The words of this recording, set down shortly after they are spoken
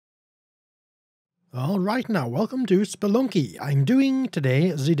Alright now, welcome to Spelunky. I'm doing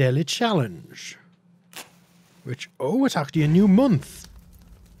today the daily challenge. Which, it's actually a new month.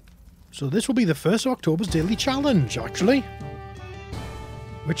 So this will be the 1st of October's daily challenge, actually.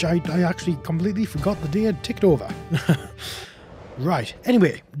 Which I actually completely forgot the day had ticked over. Right,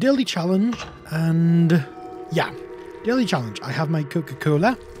 anyway, daily challenge, and yeah, daily challenge. I have my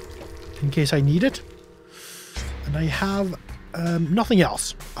Coca-Cola, in case I need it. And I have nothing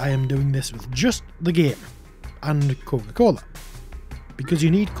else. I am doing this with just the game and Coca-Cola, because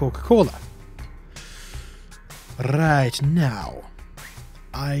you need Coca-Cola. Right, now,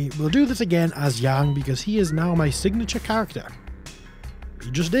 I will do this again as Yang, because he is now my signature character.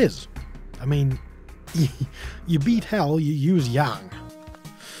 He just is. I mean, you beat hell, you use Yang.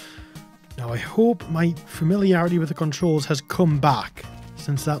 Now I hope my familiarity with the controls has come back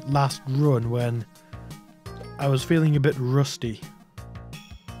since that last run when I was feeling a bit rusty.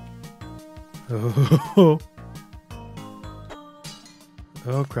 Oh,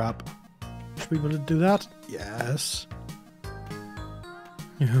 oh crap. Should we be able to do that? Yes.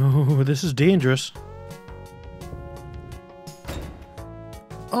 Oh, this is dangerous.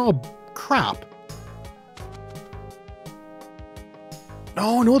 Oh, crap.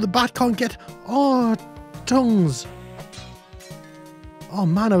 Oh no, the bat can't get... Oh, tongues. Oh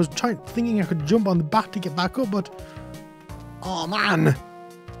man, I was thinking I could jump on the bat to get back up, but... Oh man.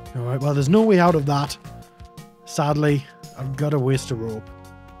 Alright, well there's no way out of that. Sadly, I've got to waste a rope.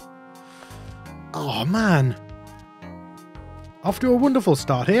 Oh man. Off to a wonderful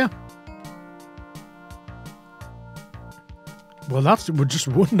start here. Well, that's just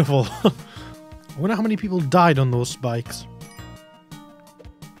wonderful. I wonder how many people died on those spikes.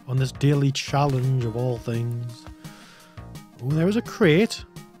 On this daily challenge of all things. Oh, there is a crate.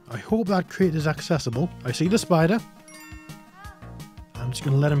 I hope that crate is accessible. I see the spider. I'm just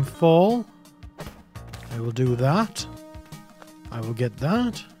going to let him fall. I will do that. I will get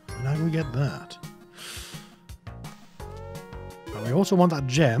that. And I will get that. Now, I also want that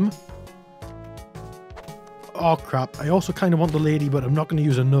gem. Oh crap, I also kind of want the lady, but I'm not going to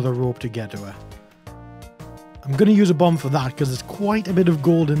use another rope to get to her. I'm going to use a bomb for that, because there's quite a bit of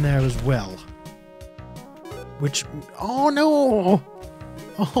gold in there as well. Which... Oh no!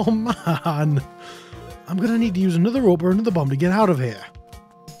 Oh man! I'm going to need to use another rope or another bomb to get out of here.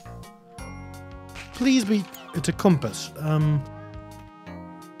 Please be... It's a compass.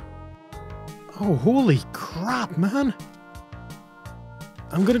 Oh, holy crap, man!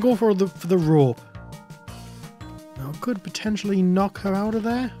 I'm going to go for the rope. Now, could potentially knock her out of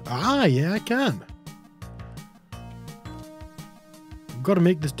there. Ah, yeah, I can. I've got to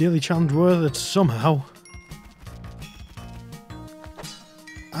make this daily challenge worth it somehow.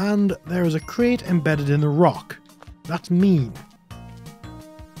 And there is a crate embedded in the rock. That's mean.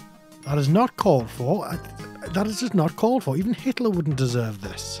 That is not called for. That is just not called for. Even Hitler wouldn't deserve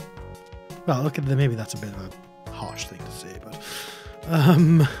this. Well, look at the, maybe that's a bit of a harsh thing to say, but...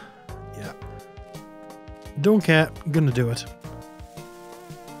 yeah. Don't care, I'm gonna do it.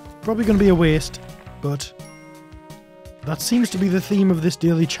 Probably gonna be a waste, but that seems to be the theme of this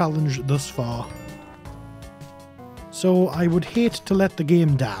daily challenge thus far. So I would hate to let the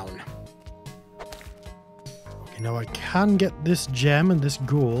game down. Okay, now I can get this gem and this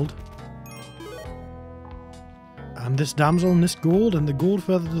gold. And this damsel and this gold and the gold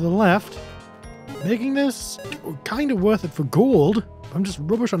further to the left. Making this kind of worth it for gold. I'm just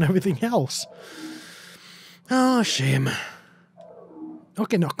rubbish on everything else. Oh, shame.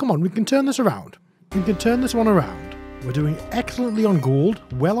 Okay, now, come on, we can turn this around. We can turn this one around. We're doing excellently on gold,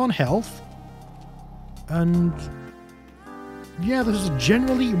 well on health. And... yeah, this is a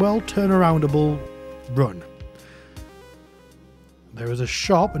generally well turnaroundable run. There is a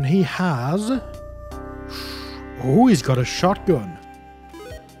shop, and he has... Oh, he's got a shotgun.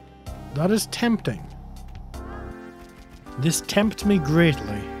 That is tempting. This tempts me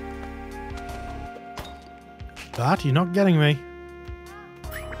greatly. That, you're not getting me.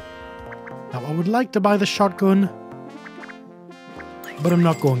 Now, I would like to buy the shotgun, but I'm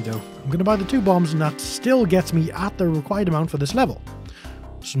not going to. I'm going to buy the 2 bombs, and that still gets me at the required amount for this level.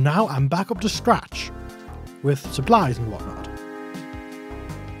 So now I'm back up to scratch with supplies and whatnot.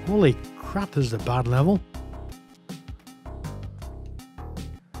 Holy crap, this is a bad level.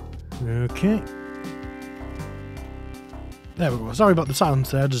 Okay. There we go. Sorry about the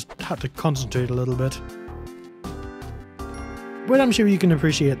silence there, just had to concentrate a little bit. But I'm sure you can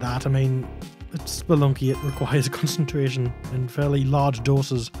appreciate that. I mean, it's Spelunky, it requires concentration in fairly large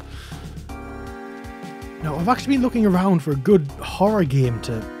doses. Now, I've actually been looking around for a good horror game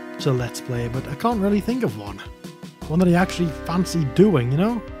to Let's Play, but I can't really think of one. One that I actually fancy doing, you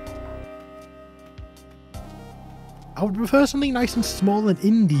know? I would prefer something nice and small and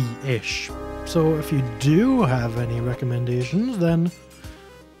indie-ish. So if you do have any recommendations, then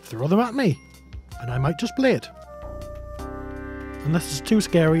throw them at me, and I might just play it. Unless it's too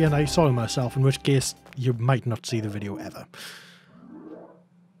scary and I soil myself, in which case you might not see the video ever.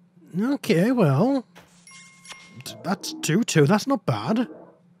 Okay, well, that's 2-2. That's not bad.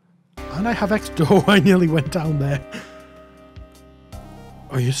 And I have extra. Oh, I nearly went down there.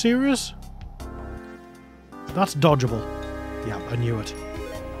 Are you serious? That's dodgeable. Yeah, I knew it.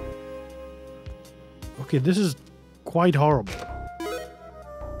 Okay, this is quite horrible.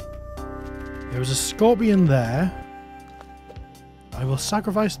 There was a scorpion there. I will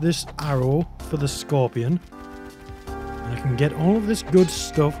sacrifice this arrow for the scorpion. And I can get all of this good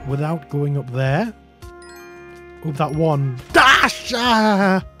stuff without going up there. Oh, that one. Dash!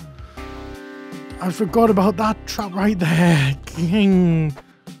 Ah! I forgot about that trap right there.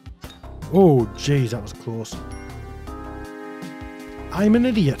 Oh, jeez, that was close. I'm an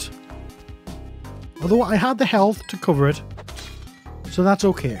idiot. Although I had the health to cover it, so that's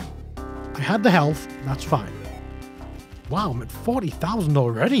okay. I had the health, that's fine. Wow, I'm at 40,000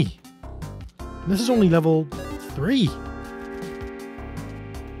 already. This is only level 3.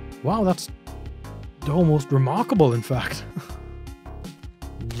 Wow, that's almost remarkable, in fact.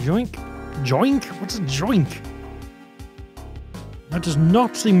 Joink. Joink? What's a joink? That does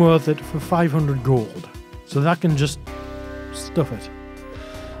not seem worth it for 500 gold. So that can just stuff it.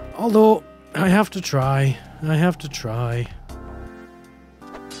 Although, I have to try. I have to try.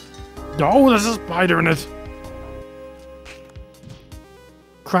 Oh, there's a spider in it.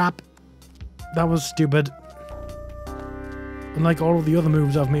 Crap. That was stupid. Unlike all of the other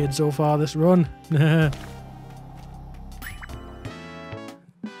moves I've made so far this run.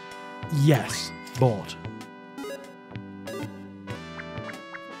 Yes, bought.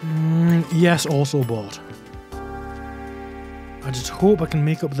 Yes, also bought. I just hope I can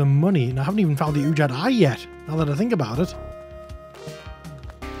make up the money. And I haven't even found the Ujad Eye yet, now that I think about it.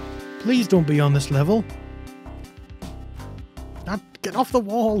 Please don't be on this level. Get off the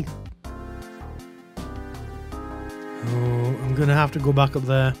wall. Oh, I'm gonna have to go back up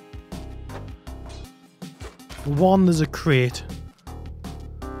there. For one, there's a crate.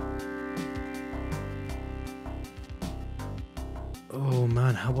 Oh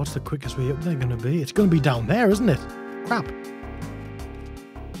man, what's the quickest way up there gonna be? It's gonna be down there, isn't it? Crap.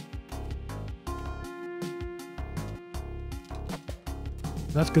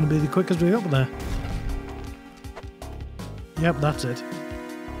 That's gonna be the quickest way up there. Yep, that's it.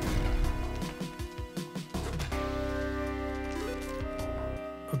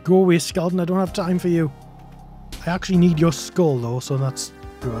 Go away, skeleton, I don't have time for you. I actually need your skull though, so that's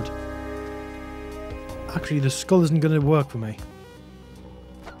good. Actually, the skull isn't gonna work for me.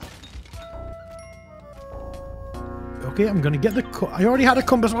 Okay, I'm gonna get the I already had a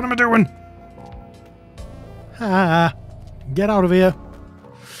compass, what am I doing? Ah, get out of here.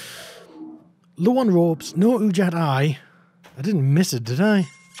 Low on ropes, no Ujat Eye. I didn't miss it, did I?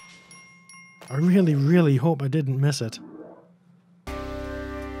 I really, really hope I didn't miss it.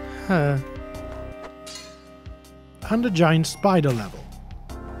 And a giant spider level.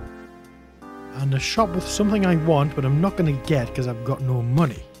 And a shop with something I want, but I'm not going to get because I've got no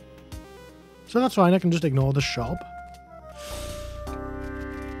money. So that's fine, I can just ignore the shop.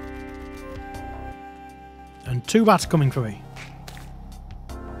 And 2 bats coming for me.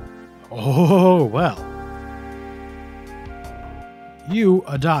 Oh, well. You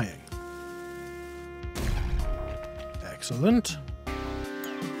are dying. Excellent.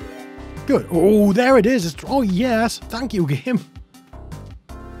 Good. Oh, there it is. Oh, yes. Thank you, game.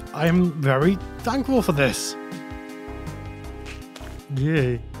 I am very thankful for this.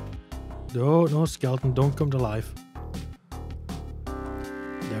 Yay. No, no, skeleton. Don't come to life.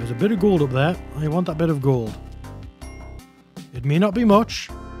 There's a bit of gold up there. I want that bit of gold. It may not be much,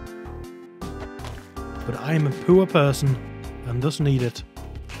 but I am a poor person and thus need it.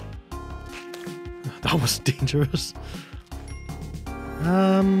 That was dangerous.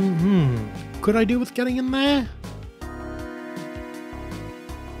 Could I do with getting in there?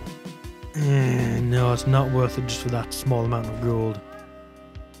 No, it's not worth it just for that small amount of gold.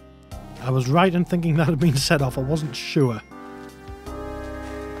 I was right in thinking that had been set off. I wasn't sure.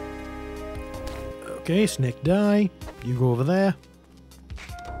 Okay, snake die. You go over there.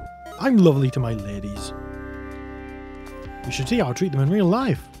 I'm lovely to my ladies. You should see how I treat them in real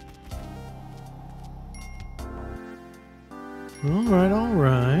life. Alright,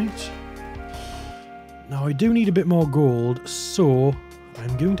 alright. Now I do need a bit more gold, so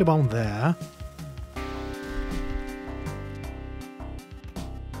I'm going to bound there.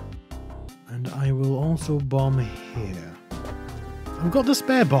 And I will also bomb here. I've got the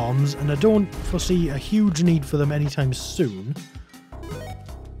spare bombs, and I don't foresee a huge need for them anytime soon.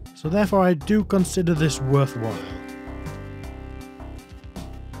 So therefore I do consider this worthwhile.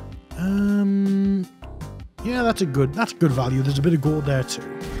 Yeah, that's a good value. There's a bit of gold there too.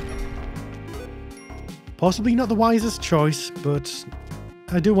 Possibly not the wisest choice, but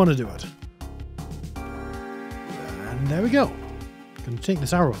I do want to do it. And there we go. Gonna take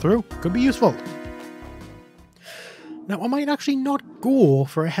this arrow through. Could be useful. Now, I might actually not go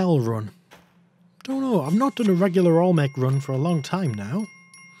for a hell run. Don't know. I've not done a regular Olmec run for a long time now.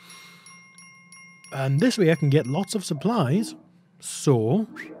 And this way I can get lots of supplies. So...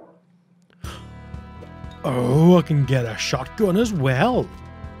 oh, I can get a shotgun as well.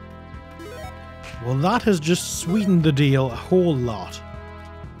 Well, that has just sweetened the deal a whole lot.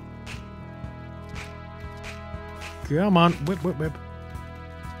 Come on, whip, whip, whip.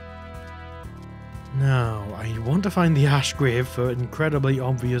 Now, I want to find the ash grave for incredibly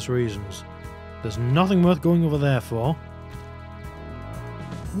obvious reasons. There's nothing worth going over there for.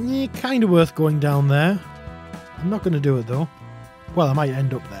 Kind of worth going down there. I'm not going to do it though. Well, I might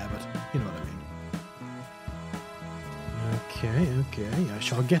end up there, but you know what I mean. Okay, I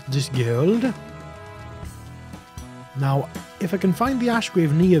shall get this gold. Now, if I can find the ash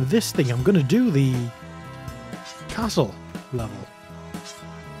grave near this thing, I'm going to do the castle level.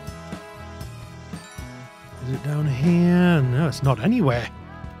 Is it down here? No, it's not anywhere.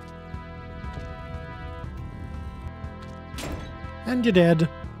 And you're dead.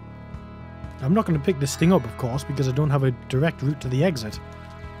 I'm not going to pick this thing up, of course, because I don't have a direct route to the exit.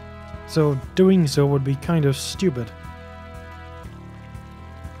 So doing so would be kind of stupid.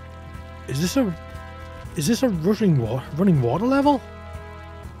 Is this a running water level?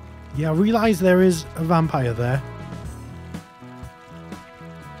 Yeah, I realise there is a vampire there.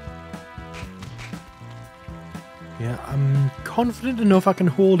 Yeah, I'm confident enough I can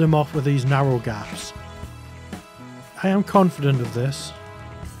hold him off with these narrow gaps. I am confident of this.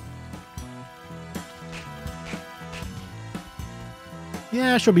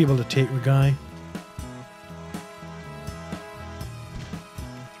 Yeah, I should be able to take the guy.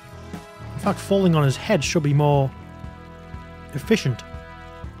 In fact, falling on his head should be more efficient.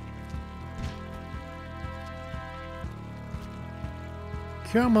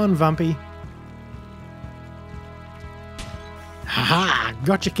 Come on, Vampy. Haha!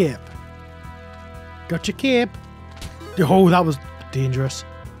 Got your cape. Got your cape. Oh, that was dangerous.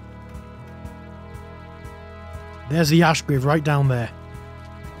 There's the ash grave right down there.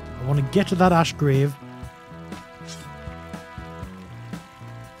 I want to get to that ash grave.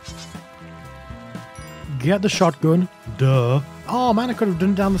 Get the shotgun. Duh. Oh man, I could have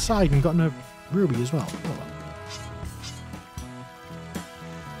done it down the side and gotten a ruby as well. Oh, well.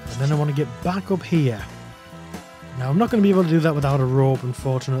 And then I want to get back up here. Now, I'm not going to be able to do that without a rope,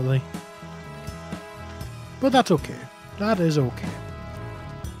 unfortunately. But that's okay. That is okay.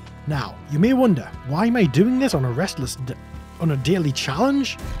 Now, you may wonder, why am I doing this on a daily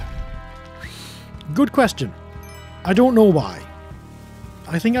challenge? Good question. I don't know why.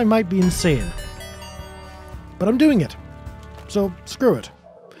 I think I might be insane. But I'm doing it. So, screw it.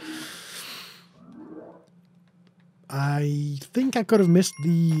 I think I could have missed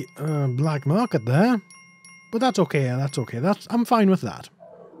the black market there. But that's okay, that's okay. I'm fine with that.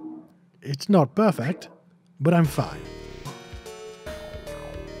 It's not perfect, but I'm fine.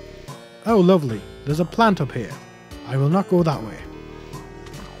 Oh, lovely. There's a plant up here. I will not go that way.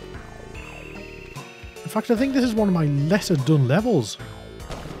 In fact, I think this is one of my lesser done levels.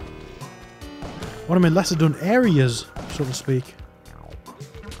 One of my lesser done areas, so to speak.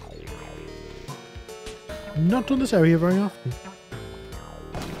 Not done this area very often.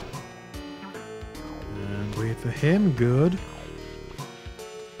 And wait for him, good.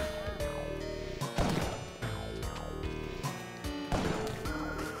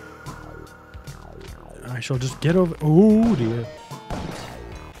 I shall just get over. Oh dear.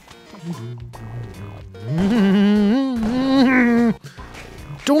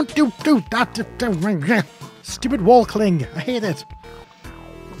 Don't do that. Stupid wall cling. I hate it.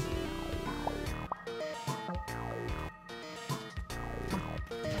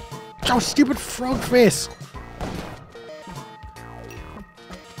 Oh, stupid frog face.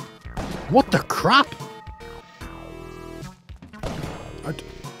 What the crap?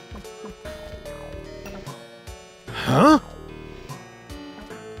 Huh?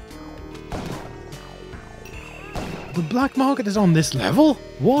 The black market is on this level?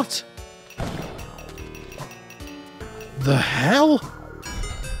 What? The hell?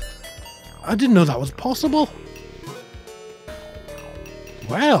 I didn't know that was possible.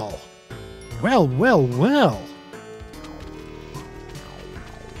 Well, Well, well, well.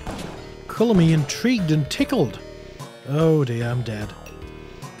 Colour me intrigued and tickled. Oh dear, I'm dead.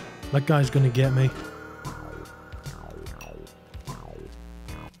 That guy's gonna get me.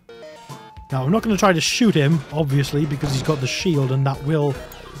 Now, I'm not going to try to shoot him, obviously, because he's got the shield and that will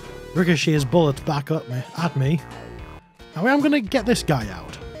ricochet his bullets back up at me. Now, I'm going to get this guy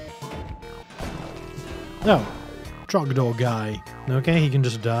out. No. Trogdor guy. Okay, he can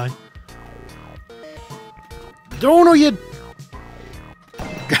just die. Oh, no, you...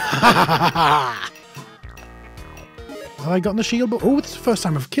 Have I gotten the shield? Oh, it's the first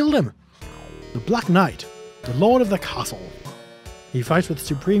time I've killed him. The Black Knight. The Lord of the Castle. He fights with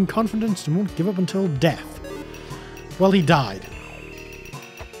supreme confidence and won't give up until death. Well, he died.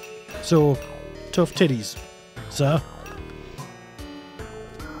 So, tough titties, sir.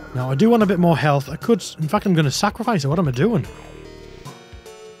 Now, I do want a bit more health. I could... In fact, I'm going to sacrifice it. What am I doing?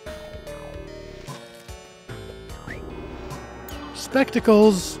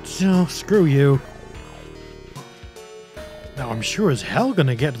 Spectacles. Oh, screw you. Now, I'm sure as hell going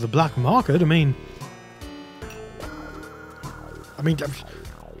to get to the black market. I mean,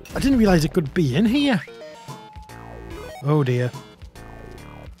 I didn't realise it could be in here. Oh dear.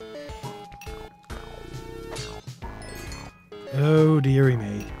 Oh dearie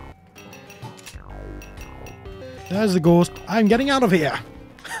me. There's the ghost. I'm getting out of here.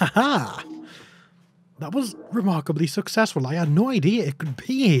 Haha. That was remarkably successful. I had no idea it could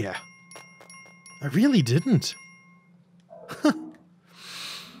be here. I really didn't.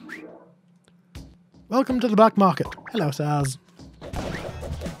 Welcome to the black market. Hello, Saz.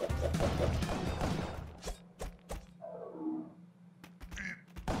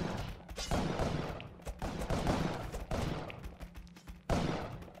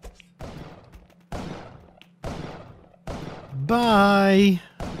 Bye.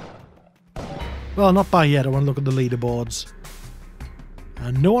 Well, not bye yet. I want to look at the leaderboards.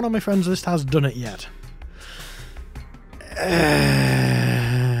 And no one on my friends list has done it yet.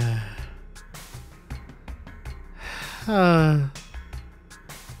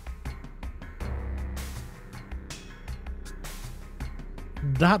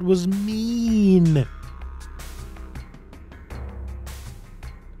 That was mean.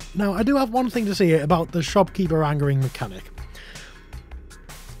 Now, I do have one thing to say about the shopkeeper angering mechanic.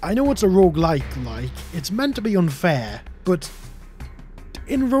 I know it's a roguelike, it's meant to be unfair, but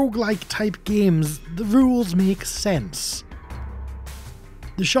in roguelike type games, the rules make sense.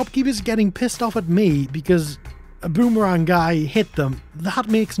 The shopkeeper's getting pissed off at me because a boomerang guy hit them. That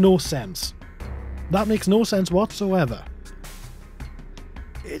makes no sense. That makes no sense whatsoever.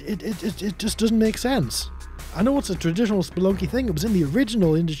 It just doesn't make sense. I know it's a traditional Spelunky thing. It was in the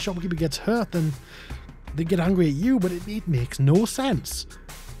original, and the shopkeeper gets hurt, then they get angry at you, but it makes no sense.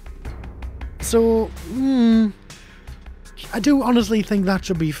 So, I do honestly think that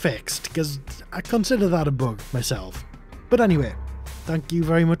should be fixed, because I consider that a bug myself. But anyway, thank you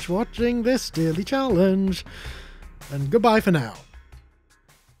very much for watching this daily challenge, and goodbye for now.